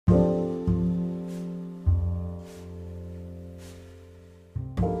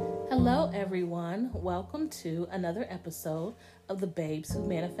Hello, everyone. Welcome to another episode of the Babes Who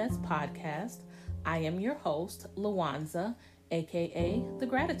Manifest podcast. I am your host, Lawanza, aka The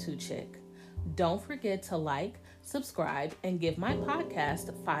Gratitude Chick. Don't forget to like, subscribe, and give my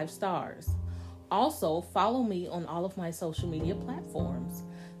podcast 5 stars. Also, follow me on all of my social media platforms.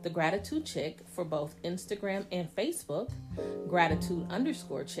 The Gratitude Chick for both Instagram and Facebook,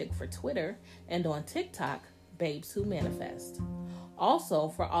 Gratitude_Chick for Twitter, and on TikTok, Babes Who Manifest. Also,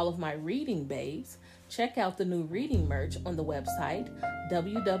 for all of my reading babes, check out the new reading merch on the website,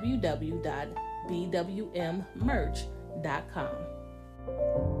 www.bwmmerch.com.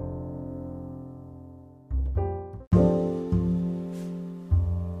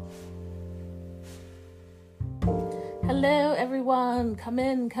 Hello, everyone. Come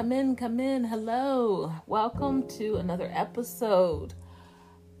in. Hello. Welcome to another episode.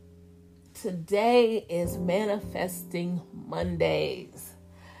 Today is Manifesting Mondays,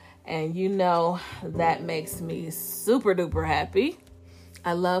 and you know that makes me super duper happy.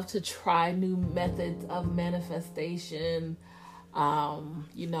 I love to try new methods of manifestation. I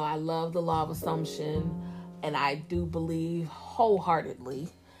love the law of assumption, and I do believe wholeheartedly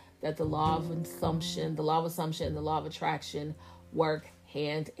that the law of assumption, and the law of attraction work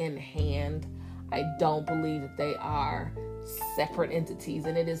hand in hand. I don't believe that they are separate entities,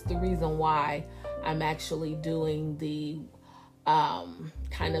 and it is the reason why I'm actually doing the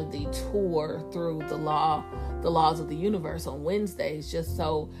the tour through the laws of the universe on Wednesdays, just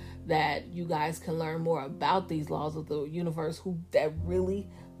so that you guys can learn more about these laws of the universe that really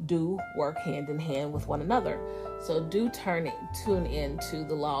do work hand in hand with one another. So do tune in to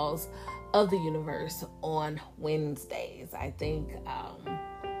the laws of the universe on Wednesdays. I think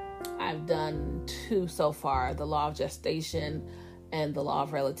I've done 2 so far, the law of gestation and the law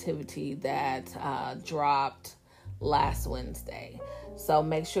of relativity that dropped last Wednesday. So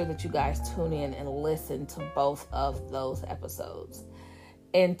make sure that you guys tune in and listen to both of those episodes.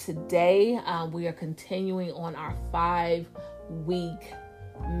 And today we are continuing on our 5-week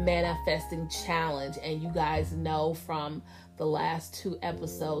manifesting challenge. And you guys know from the last 2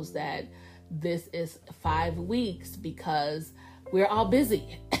 episodes that this is 5 weeks because we're all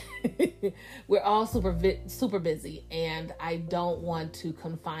busy. We're all super busy, and I don't want to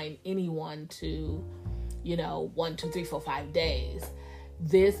confine anyone to 1, 2, 3, 4, 5 days.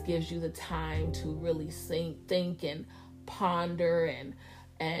 This gives you the time to really think and ponder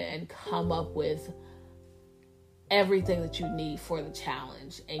and come up with everything that you need for the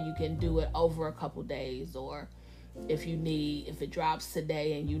challenge. And you can do it over a couple days, or if it drops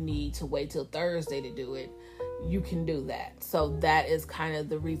today and you need to wait till Thursday to do it, you can do that. So that is kind of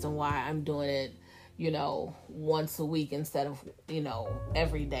the reason why I'm doing it, once a week instead of,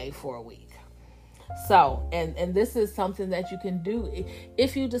 every day for a week. So, and this is something that you can do.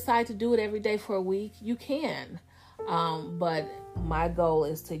 If you decide to do it every day for a week, you can. But my goal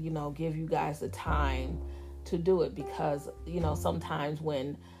is to, give you guys the time to do it, because, sometimes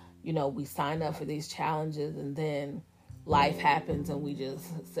when, we sign up for these challenges and then life happens and we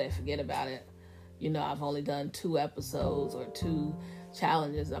just say, forget about it. I've only done 2 episodes or 2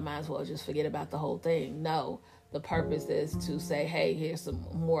 challenges. I might as well just forget about the whole thing. No, the purpose is to say, hey, here's some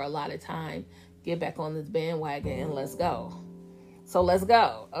more allotted time. Get back on this bandwagon and let's go. So let's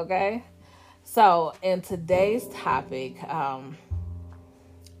go, okay? So in today's topic, I'm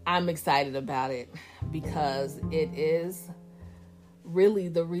excited about it because it is really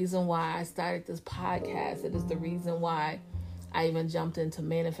the reason why I started this podcast. It is the reason why I even jumped into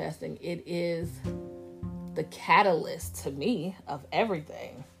manifesting. It is the catalyst to me of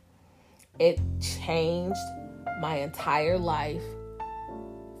everything. It changed my entire life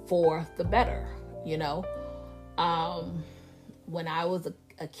for the better, When I was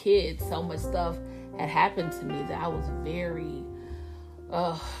a kid, so much stuff had happened to me that I was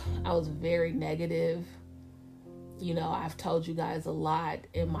very negative. I've told you guys a lot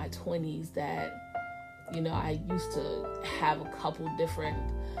in my 20s that, I used to have a couple different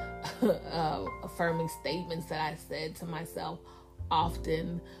affirming statements that I said to myself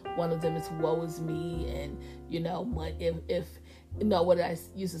often. One of them is, woe is me. And, what I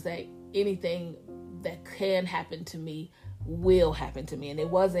used to say, anything that can happen to me will happen to me. And it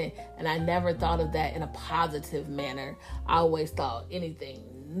wasn't, and I never thought of that in a positive manner. I always thought anything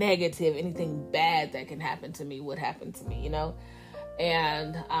negative, anything bad that can happen to me would happen to me,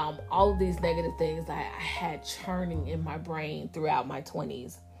 And all of these negative things I had churning in my brain throughout my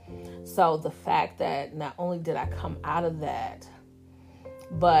 20s. So the fact that not only did I come out of that,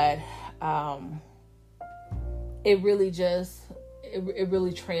 but it really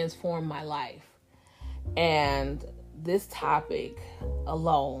transformed my life. And this topic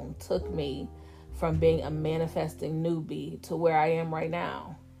alone took me from being a manifesting newbie to where I am right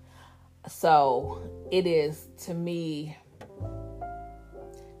now. So it is, to me,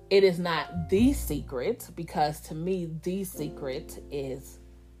 it is not the secret, because to me, the secret is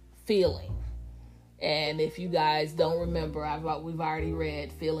feeling. And if you guys don't remember, we've already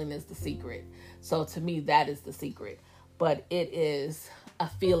read Feeling is the Secret. So to me, that is the secret. But it is a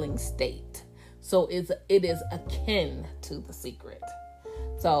feeling state. So it is akin to the secret.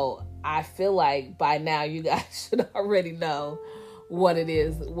 So I feel like by now you guys should already know what it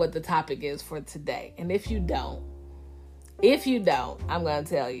is, what the topic is for today. And if you don't, I'm going to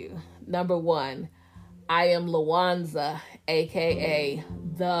tell you. Number one, I am Lawanza, aka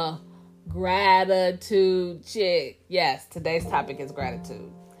the Gratitude Chick. Yes, today's topic is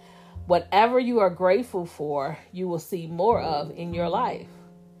gratitude. Whatever you are grateful for, you will see more of in your life.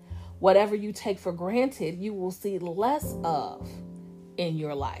 Whatever you take for granted, you will see less of in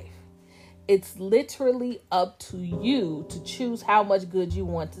your life. It's literally up to you to choose how much good you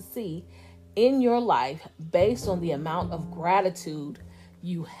want to see in your life based on the amount of gratitude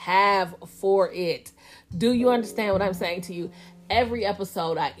you have for it. Do you understand what I'm saying to you? Every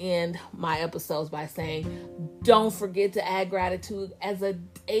episode, I end my episodes by saying, don't forget to add gratitude as a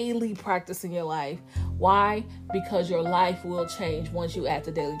daily practice in your life. Why? Because your life will change once you add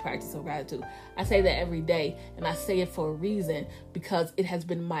the daily practice of gratitude. I say that every day, and I say it for a reason, because it has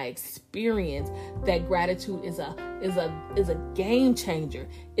been my experience that gratitude is a game changer.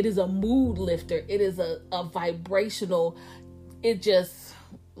 It is a mood lifter. It is a vibrational.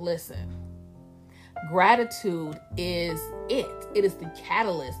 Listen. Gratitude is it. It is the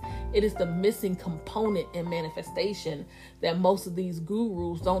catalyst. It is the missing component in manifestation that most of these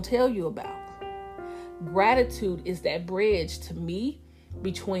gurus don't tell you about. Gratitude is that bridge to me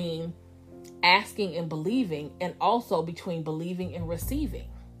between asking and believing, and also between believing and receiving.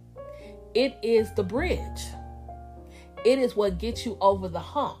 It is the bridge. It is what gets you over the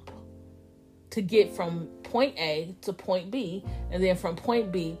hump to get from point A to point B, and then from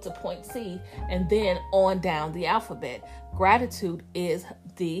point B to point C, and then on down the alphabet. Gratitude is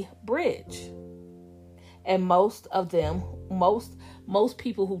the bridge. And most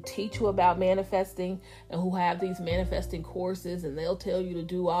people who teach you about manifesting and who have these manifesting courses, and they'll tell you to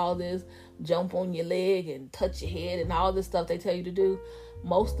do all this, jump on your leg and touch your head and all this stuff they tell you to do,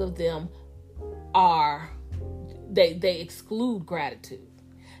 most of them they exclude gratitude.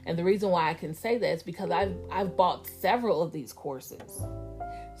 And the reason why I can say that is because I've bought several of these courses.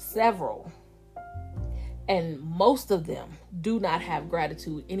 Several. And most of them do not have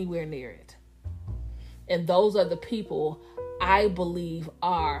gratitude anywhere near it. And those are the people I believe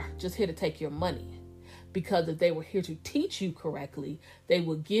are just here to take your money. Because if they were here to teach you correctly, they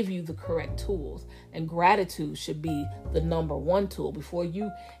would give you the correct tools. And gratitude should be the number one tool before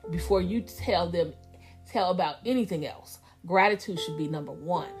you tell about anything else. Gratitude should be number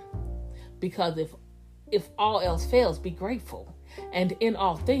one, because if all else fails, be grateful, and in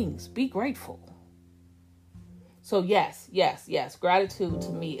all things, be grateful. So yes, gratitude to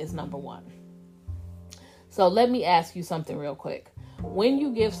me is number one. So let me ask you something real quick. When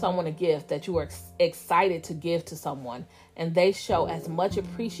you give someone a gift that you are excited to give to someone, and they show as much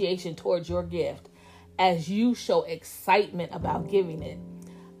appreciation towards your gift as you show excitement about giving it,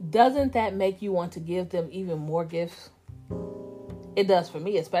 doesn't that make you want to give them even more gifts? It does for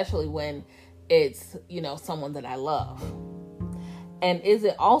me, especially when it's, someone that I love. And is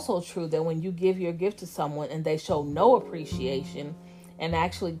it also true that when you give your gift to someone and they show no appreciation and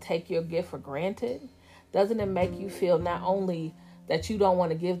actually take your gift for granted, doesn't it make you feel not only that you don't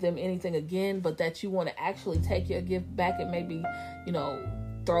want to give them anything again, but that you want to actually take your gift back and maybe,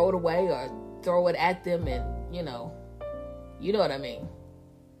 throw it away or throw it at them, and, you know what I mean?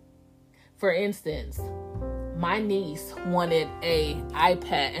 For instance, my niece wanted an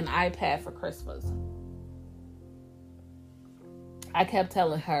iPad for Christmas. I kept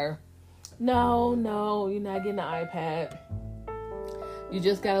telling her, no, you're not getting an iPad. You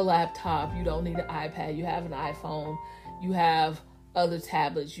just got a laptop. You don't need an iPad. You have an iPhone. You have other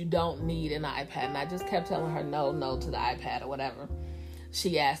tablets. You don't need an iPad. And I just kept telling her no to the iPad or whatever.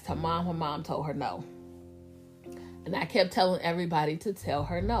 She asked her mom. Her mom told her no. And I kept telling everybody to tell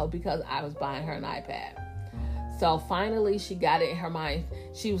her no because I was buying her an iPad. So finally, she got it in her mind.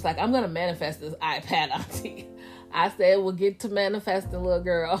 She was like, I'm going to manifest this iPad, Auntie. I said, well, get to manifesting, little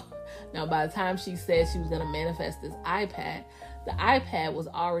girl. Now, by the time she said she was going to manifest this iPad, the iPad was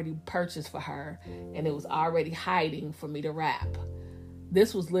already purchased for her, and it was already hiding for me to wrap.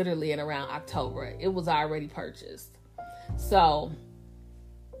 This was literally in around October. It was already purchased. So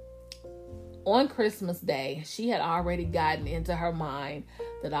on Christmas Day, she had already gotten into her mind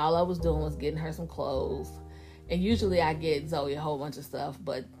that all I was doing was getting her some clothes. And usually I get Zoe a whole bunch of stuff,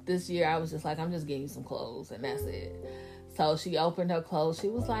 but this year I was just like, I'm just getting you some clothes, and that's it. So she opened her clothes. She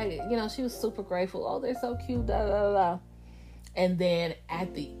was like, she was super grateful. Oh, they're so cute, da da da. And then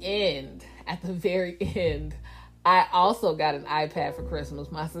at the very end, I also got an iPad for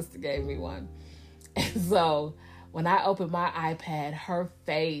Christmas. My sister gave me one. And so when I opened my iPad, her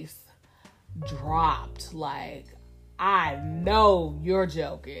face dropped like, I know you're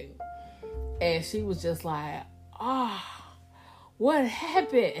joking. And she was just like, what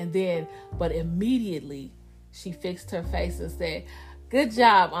happened? And then, but immediately she fixed her face and said, good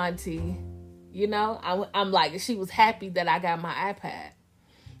job, Auntie. I'm like, she was happy that I got my iPad.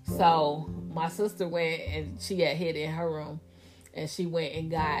 So my sister went, and she had hid in her room, and she went and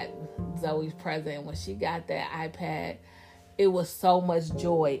got Zoe's present. When she got that iPad, it was so much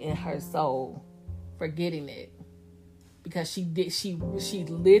joy in her soul for getting it, because she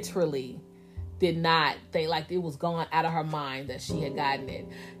literally did not think, like, it was gone out of her mind that she had gotten it.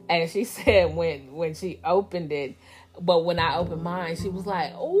 And she said when she opened it, but when I opened mine, she was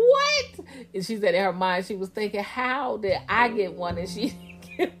like, what? And she said in her mind, she was thinking, how did I get one and she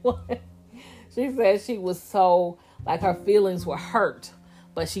didn't get one? She said she was so, like, her feelings were hurt,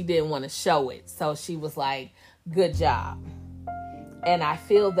 but she didn't want to show it. So she was like, good job. And I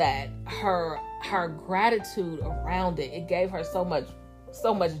feel that her gratitude around it gave her so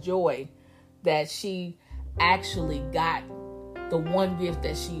much joy that she actually got the one gift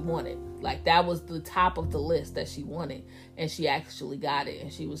that she wanted. Like, that was the top of the list that she wanted, and she actually got it.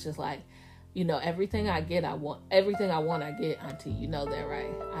 And she was just like, everything I get, I want. Everything I want, I get, Auntie. You know that,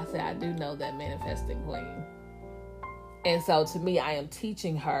 right? I said, I do know that, manifesting queen. And so to me, I am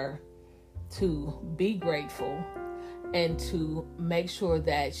teaching her to be grateful and to make sure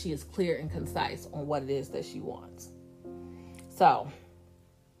that she is clear and concise on what it is that she wants. So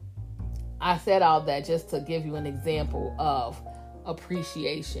I said all that just to give you an example of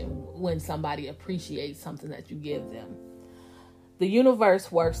appreciation, when somebody appreciates something that you give them. The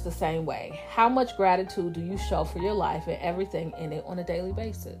universe works the same way. How much gratitude do you show for your life and everything in it on a daily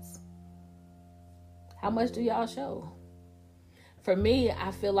basis? How much do y'all show? For me, I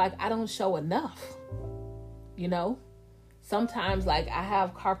feel like I don't show enough. Sometimes, like, I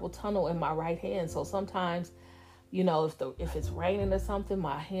have carpal tunnel in my right hand, so sometimes, if it's raining or something,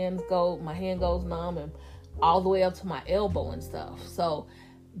 my hand goes numb and all the way up to my elbow and stuff. So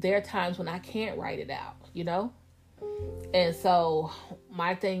there are times when I can't write it out, And so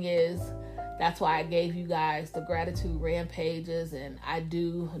my thing is, that's why I gave you guys the gratitude rampages, and I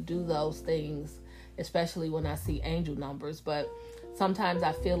do those things, especially when I see angel numbers. But sometimes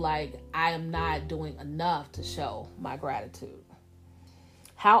I feel like I am not doing enough to show my gratitude.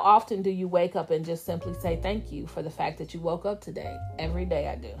 How often do you wake up and just simply say thank you for the fact that you woke up today? Every day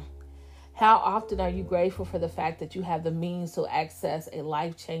I do. How often are you grateful for the fact that you have the means to access a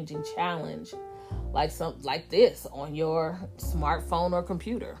life-changing challenge like this on your smartphone or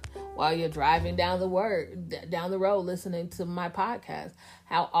computer while you're driving down the road listening to my podcast?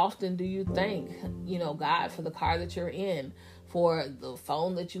 How often do you thank, God, for the car that you're in, for the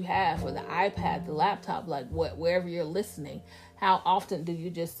phone that you have, for the iPad, the laptop, like wherever you're listening? How often do you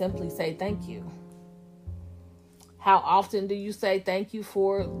just simply say thank you? How often do you say thank you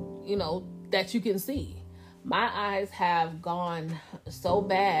for, that you can see? My eyes have gone so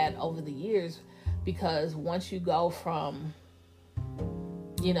bad over the years, because once you go from,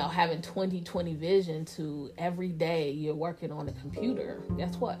 having 20/20 vision to every day you're working on a computer,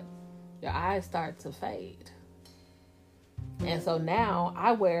 guess what? Your eyes start to fade. And so now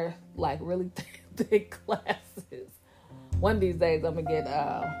I wear like really thick glasses. One of these days I'm going to get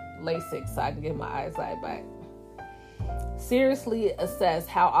LASIK so I can get my eyesight back. Seriously assess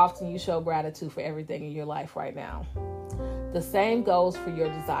how often you show gratitude for everything in your life right now. The same goes for your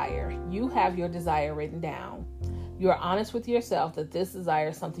desire. You have your desire written down. You are honest with yourself that this desire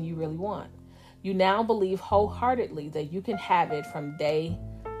is something you really want. You now believe wholeheartedly that you can have it from day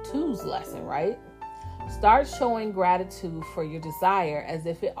 2's lesson, right? Start showing gratitude for your desire as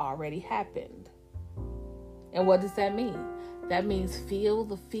if it already happened. And what does that mean? That means feel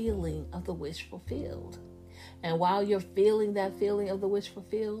the feeling of the wish fulfilled. And while you're feeling that feeling of the wish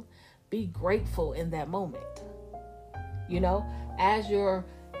fulfilled, be grateful in that moment. As you're,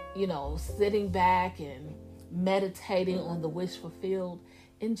 sitting back and meditating on the wish fulfilled,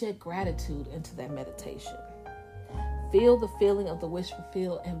 inject gratitude into that meditation. Feel the feeling of the wish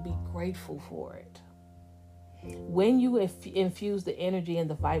fulfilled and be grateful for it. When you infuse the energy and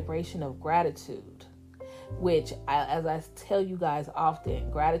the vibration of gratitude, which, as I tell you guys often,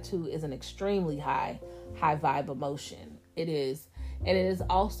 gratitude is an extremely high vibe emotion. It is, and it is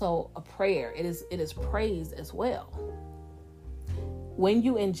also a prayer. It is praise as well. When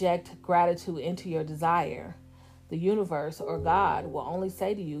you inject gratitude into your desire, the universe or God will only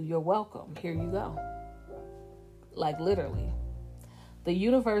say to you, "You're welcome. Here you go." Like literally. The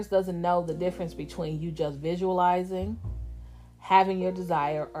universe doesn't know the difference between you just visualizing, having your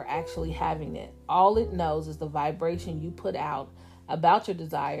desire, or actually having it. All it knows is the vibration you put out about your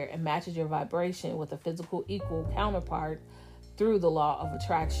desire and matches your vibration with a physical equal counterpart through the law of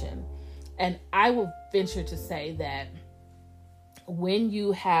attraction. And I will venture to say that when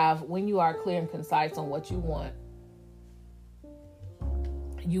you are clear and concise on what you want,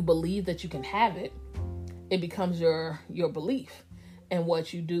 you believe that you can have it, it becomes your belief. And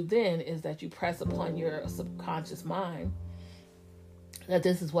what you do then is that you press upon your subconscious mind that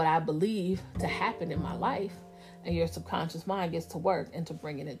this is what I believe to happen in my life, and your subconscious mind gets to work into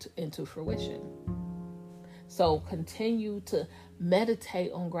bringing it into fruition. So continue to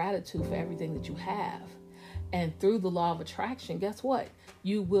meditate on gratitude for everything that you have. And through the law of attraction, guess what?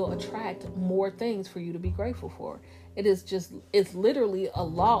 You will attract more things for you to be grateful for. It's literally a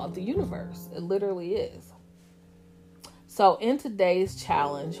law of the universe. It literally is. So in today's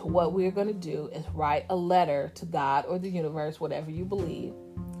challenge, what we're going to do is write a letter to God or the universe, whatever you believe,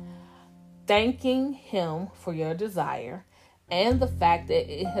 thanking him for your desire and the fact that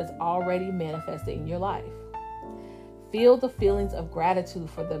it has already manifested in your life. Feel the feelings of gratitude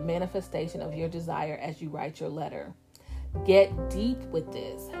for the manifestation of your desire as you write your letter. Get deep with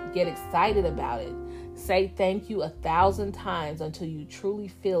this. Get excited about it. Say thank you 1,000 times until you truly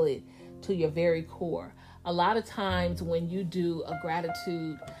feel it to your very core. A lot of times when you do a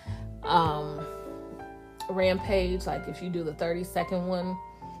gratitude rampage, like if you do the 30-second one,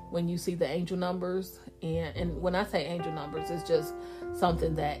 when you see the angel numbers, and when I say angel numbers, it's just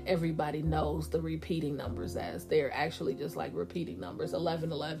something that everybody knows the repeating numbers as. They're actually just like repeating numbers,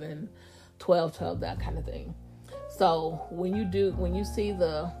 11, 11, 12, 12, that kind of thing. So when you see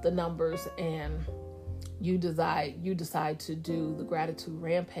the numbers and you decide to do the gratitude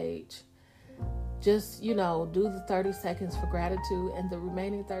rampage, just, do the 30 seconds for gratitude, and the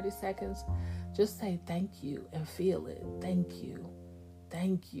remaining 30 seconds, just say thank you and feel it. Thank you.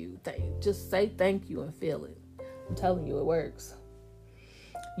 Thank you. Just say thank you and feel it. I'm telling you, it works.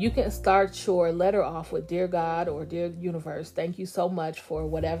 You can start your letter off with "Dear God" or "Dear Universe, thank you so much for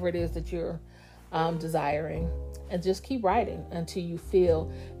whatever it is that you're desiring." And just keep writing until you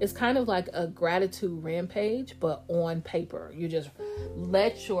feel it's kind of like a gratitude rampage, but on paper. You just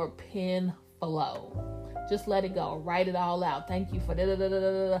let your pen flow. Just let it go. Write it all out. Thank you for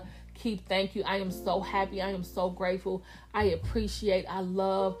da-da-da-da-da-da. Keep thank you. I am so happy. I am so grateful. I appreciate. I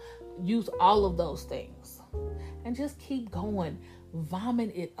love. Use all of those things. And just keep going.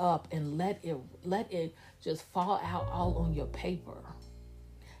 Vomit it up and let it just fall out all on your paper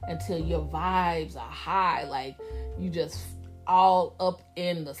until your vibes are high. Like you just all up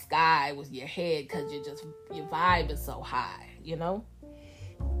in the sky with your head because your vibe is so high,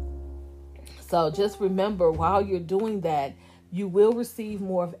 So just remember, while you're doing that, you will receive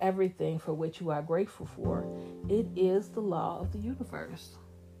more of everything for which you are grateful for. It is the law of the universe.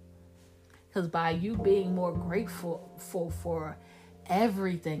 Because by you being more grateful for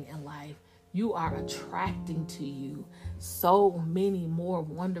everything in life, you are attracting to you so many more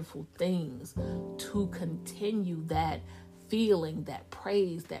wonderful things to continue that feeling, that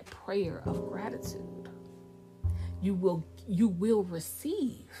praise, that prayer of gratitude. You will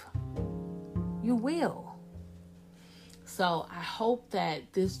receive. You will. So I hope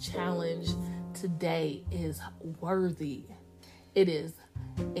that this challenge today is worthy. It is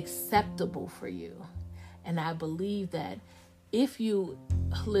acceptable for you. And I believe that if you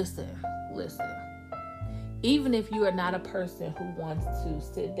listen, even if you are not a person who wants to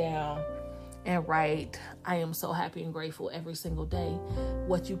sit down and write, "I am so happy and grateful" every single day,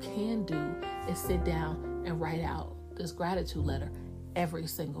 what you can do is sit down and write out this gratitude letter every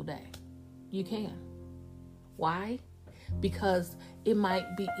single day. You can. Why? Because it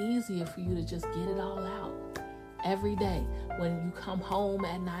might be easier for you to just get it all out every day. When you come home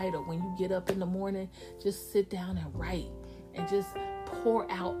at night or when you get up in the morning, just sit down and write and just pour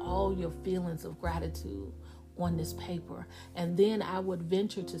out all your feelings of gratitude on this paper. And then I would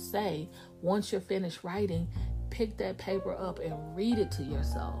venture to say, once you're finished writing, pick that paper up and read it to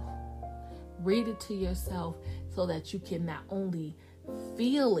yourself. Read it to yourself so that you can not only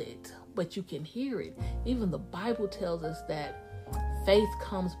feel it, but you can hear it. Even the Bible tells us that faith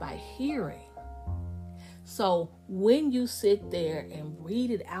comes by hearing. So when you sit there and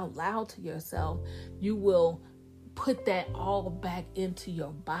read it out loud to yourself, you will put that all back into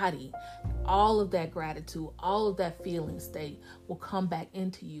your body. All of that gratitude, all of that feeling state will come back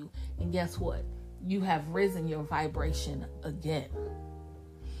into you. And guess what? You have risen your vibration again.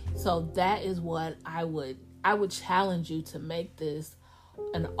 So that is what I would challenge you to make this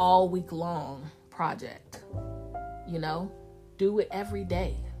an all week long project. Do it every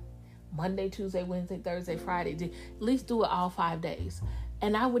day. Monday, Tuesday, Wednesday, Thursday, Friday. At least do it all 5 days.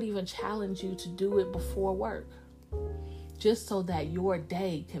 And I would even challenge you to do it before work, just so that your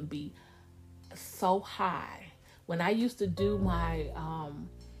day can be so high. When I used to do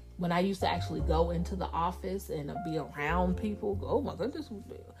when I used to actually go into the office and be around people, oh my goodness,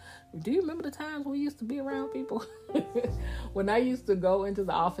 do you remember the times we used to be around people? When I used to go into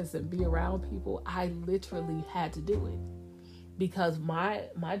the office and be around people, I literally had to do it because my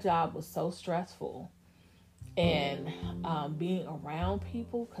job was so stressful. And being around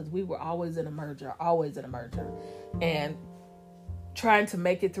people, because we were always in a merger. And trying to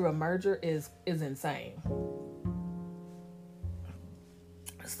make it through a merger is insane.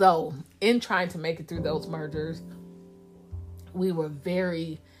 So in trying to make it through those mergers, we were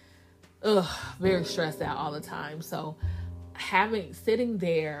very stressed out all the time. So sitting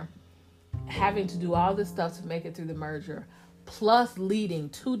there, having to do all this stuff to make it through the merger, plus leading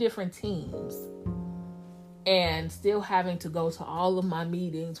 2 different teams, and still having to go to all of my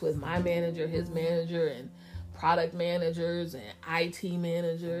meetings with my manager, his manager, and product managers and IT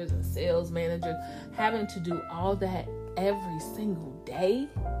managers and sales managers, having to do all that every single day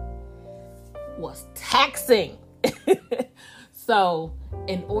was taxing. So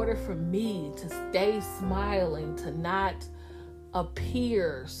in order for me to stay smiling, to not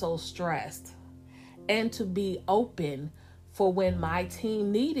appear so stressed, and to be open for when my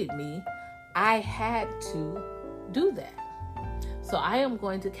team needed me, I had to do that. So I am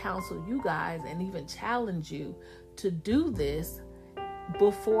going to counsel you guys and even challenge you to do this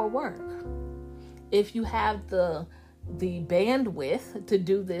before work. If you have the bandwidth to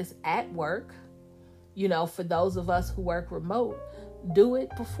do this at work, for those of us who work remote, do it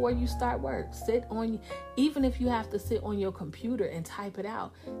before you start work. Even if you have to sit on your computer and type it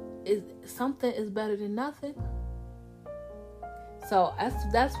out, something is better than nothing. So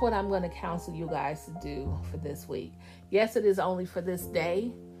that's what I'm going to counsel you guys to do for this week. Yes, it is only for this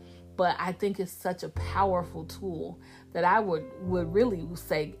day, but I think it's such a powerful tool that I would really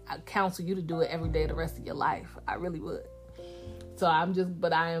say counsel you to do it every day the rest of your life. I really would. So I'm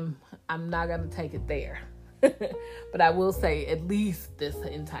not going to take it there. But I will say at least this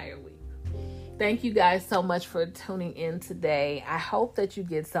entire week. Thank you guys so much for tuning in today. I hope that you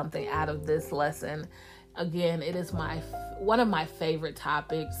get something out of this lesson. Again, it is one of my favorite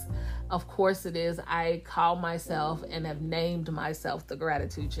topics. Of course it is. I call myself and have named myself the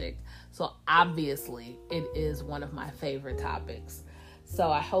Gratitude Chick. So obviously it is one of my favorite topics.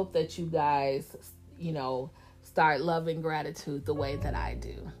 So I hope that you guys, start loving gratitude the way that I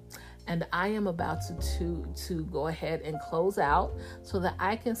do. And I am about to go ahead and close out so that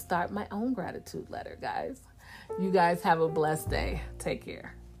I can start my own gratitude letter, guys. You guys have a blessed day. Take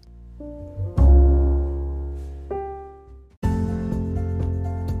care.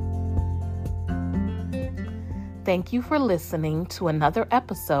 Thank you for listening to another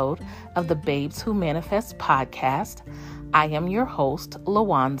episode of the Babes Who Manifest podcast. I am your host,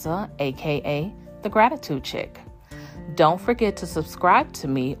 Lawanza, aka The Gratitude Chick. Don't forget to subscribe to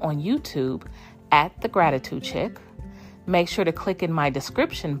me on YouTube at The Gratitude Chick. Make sure to click in my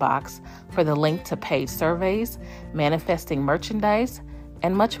description box for the link to paid surveys, manifesting merchandise,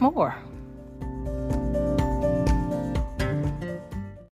 and much more.